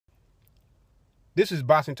This is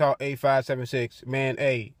Boxing Talk 8576. Man,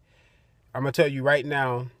 hey, I'm going to tell you right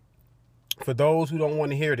now, for those who don't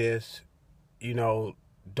want to hear this, you know,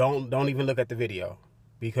 don't even look at the video,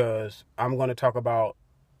 because I'm going to talk about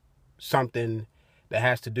something that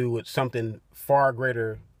has to do with something far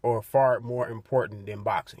greater or far more important than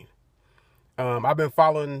boxing. I've been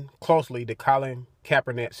following closely the Colin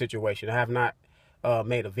Kaepernick situation. I have not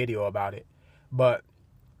made a video about it, but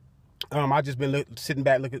I just been sitting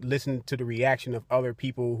back, listening to the reaction of other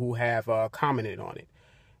people who have commented on it,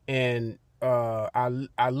 and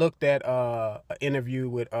I looked at an interview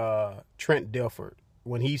with Trent Dilfer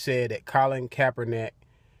when he said that Colin Kaepernick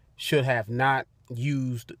should have not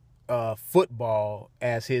used football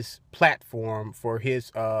as his platform for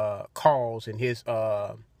his cause and his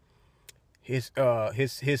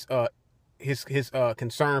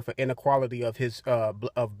concern for inequality of his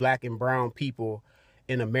of black and brown people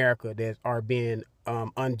in America that are being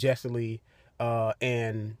unjustly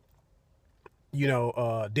and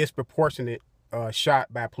disproportionate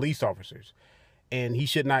shot by police officers. And he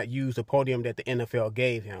should not use the podium that the NFL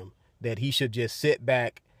gave him, that he should just sit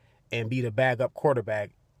back and be the backup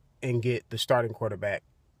quarterback and get the starting quarterback,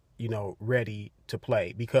 ready to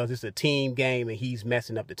play, because it's a team game and he's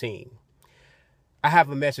messing up the team. I have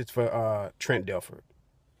a message for Trent Dilfer.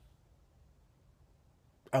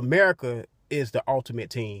 America is the ultimate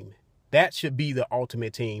team. That should be the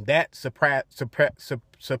ultimate team. That surpass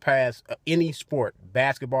any sport: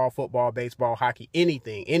 basketball, football, baseball, hockey,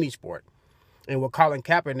 anything, any sport. And what Colin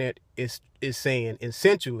Kaepernick is saying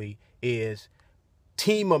essentially is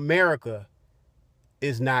Team America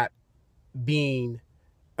is not being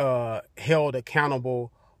held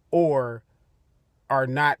accountable, or are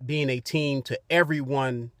not being a team to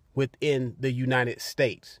everyone within the United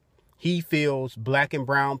States. He feels black and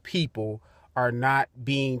brown people are not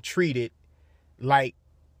being treated like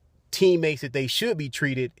teammates that they should be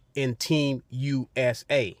treated in Team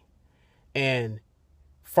USA. And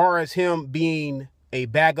far as him being a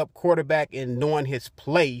backup quarterback and knowing his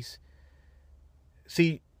place,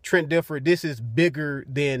 see, Trent Dilfer, this is bigger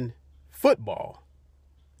than football.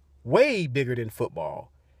 Way bigger than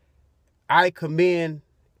football. I commend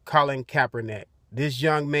Colin Kaepernick. This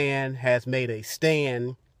young man has made a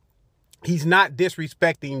stand. He's not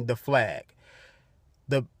disrespecting the flag.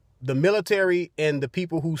 The military and the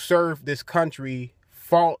people who serve this country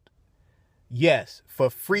fought, yes,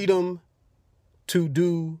 for freedom to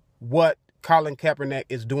do what Colin Kaepernick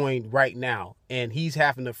is doing right now. And he's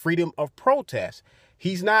having the freedom of protest.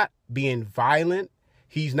 He's not being violent.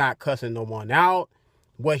 He's not cussing no one out.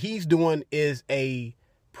 What he's doing is a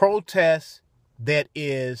protest that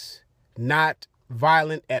is not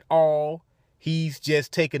violent at all. He's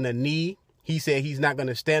just taking a knee. He said he's not going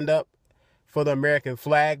to stand up for the American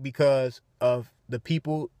flag because of the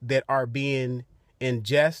people that are being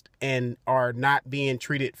unjust and are not being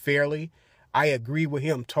treated fairly. I agree with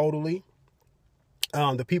him totally.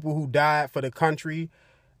 The people who died for the country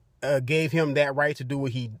gave him that right to do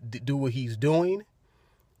what he's doing.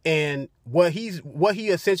 And what he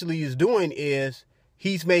essentially is doing is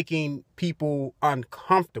he's making people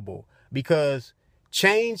uncomfortable, because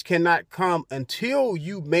change cannot come until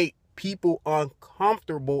you make people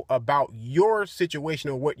uncomfortable about your situation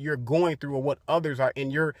or what you're going through or what others are in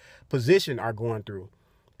your position are going through.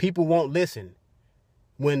 People won't listen.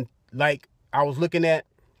 When, like, I was looking at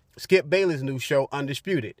Skip Bayless's new show,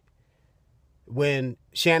 Undisputed, when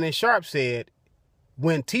Shannon Sharp said,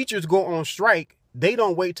 when teachers go on strike, they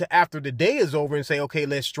don't wait till after the day is over and say, okay,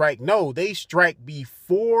 let's strike. No, they strike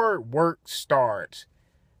before work starts.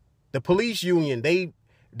 The police union,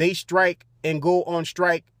 they strike and go on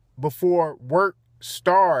strike before work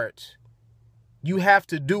starts. You have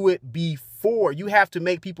to do it before. You have to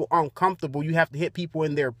make people uncomfortable. You have to hit people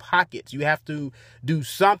in their pockets. You have to do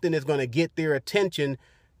something that's going to get their attention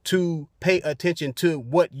to pay attention to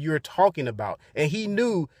what you're talking about. And he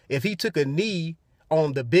knew if he took a knee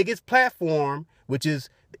on the biggest platform, which is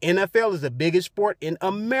the NFL, is the biggest sport in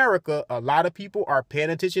America. A lot of people are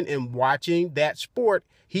paying attention and watching that sport.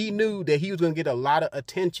 He knew that he was going to get a lot of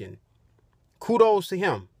attention. Kudos to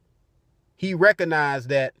him. He recognized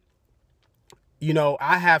that,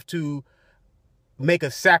 I have to make a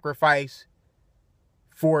sacrifice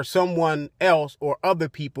for someone else or other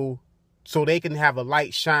people so they can have a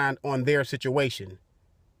light shine on their situation.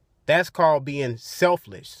 That's called being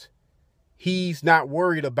selfless. He's not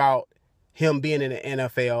worried about him being in the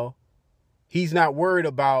NFL. He's not worried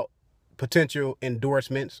about potential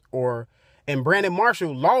endorsements and Brandon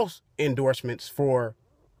Marshall lost endorsements for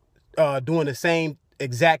doing the same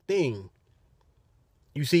exact thing.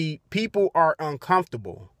 You see, people are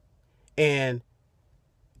uncomfortable, and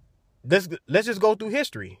let's just go through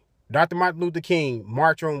history. Dr. Martin Luther King,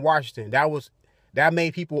 March on Washington. That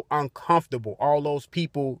made people uncomfortable. All those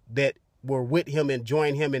people that were with him and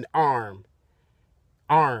joined him in arms.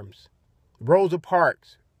 Rosa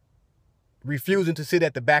Parks refusing to sit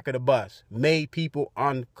at the back of the bus made people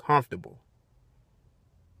uncomfortable.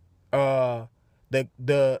 The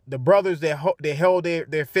brothers that held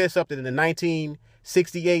their fists up in the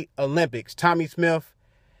 1968 Olympics, Tommy Smith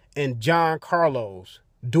and John Carlos,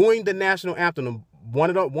 doing the national anthem. One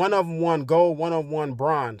of them won gold, one of them won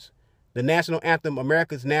bronze. The national anthem,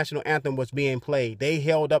 America's national anthem, was being played. They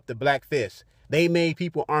held up the black fist. They made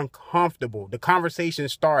people uncomfortable. The conversation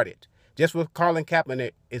started. Just what Colin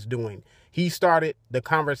Kaepernick is doing. He started the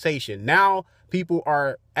conversation. Now people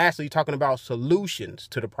are actually talking about solutions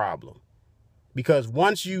to the problem. Because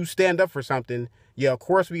once you stand up for something, yeah, of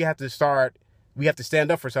course we have to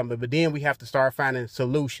stand up for something, but then we have to start finding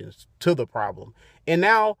solutions to the problem. And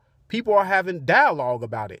now people are having dialogue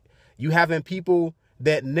about it. You having people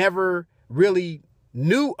that never really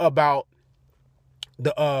knew about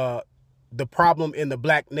the problem in the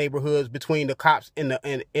black neighborhoods between the cops and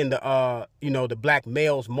the black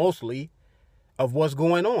males mostly of what's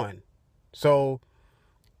going on. So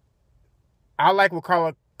I like what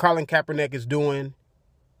Colin Kaepernick is doing.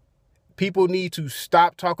 People need to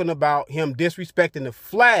stop talking about him disrespecting the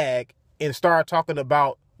flag and start talking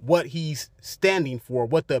about what he's standing for,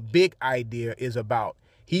 what the big idea is about.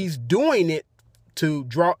 He's doing it to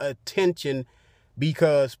draw attention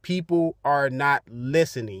because people are not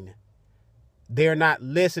listening. They're not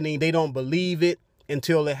listening. They don't believe it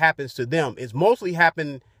until it happens to them. It's mostly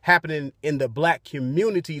happening in the black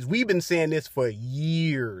communities. We've been saying this for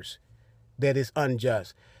years, that it's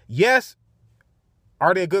unjust. Yes,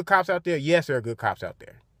 are there good cops out there? Yes, there are good cops out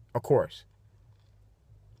there, of course.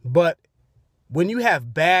 But when you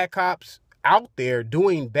have bad cops out there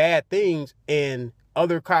doing bad things and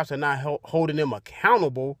other cops are not holding them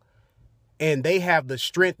accountable, and they have the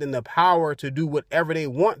strength and the power to do whatever they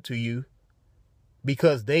want to you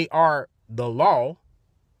because they are the law,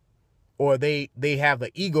 or they have the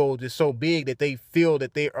ego just so big that they feel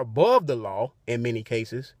that they're above the law in many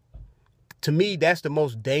cases. To me, that's the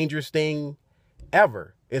most dangerous thing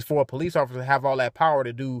ever, is for a police officer to have all that power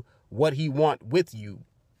to do what he wants with you,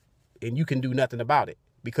 and you can do nothing about it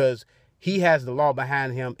because he has the law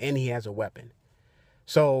behind him and he has a weapon.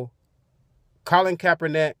 So Colin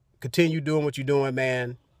Kaepernick, continue doing what you're doing,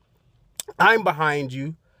 man. I'm behind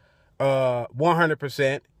you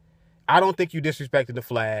 100%. I don't think you disrespected the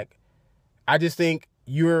flag. I just think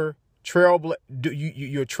you're trailblazing.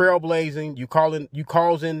 You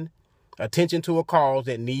causing attention to a cause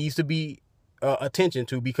that needs to be attention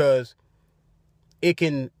to, because it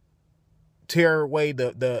can tear away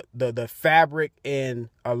the fabric and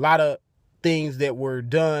a lot of things that were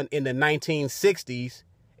done in the 1960s,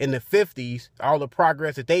 in the 50s, all the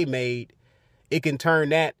progress that they made. It can turn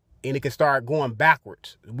that and it can start going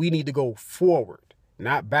backwards. We need to go forward,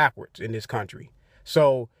 not backwards in this country.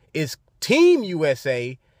 So it's Team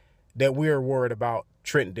USA that we're worried about,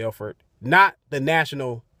 Trent Dilford, not the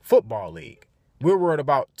National Football League. We're worried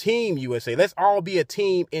about Team USA. Let's all be a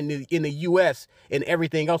team in the U.S. and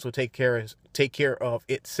everything else will take care of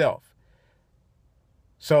itself.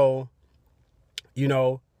 So,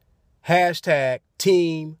 hashtag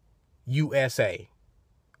Team USA.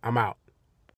 I'm out.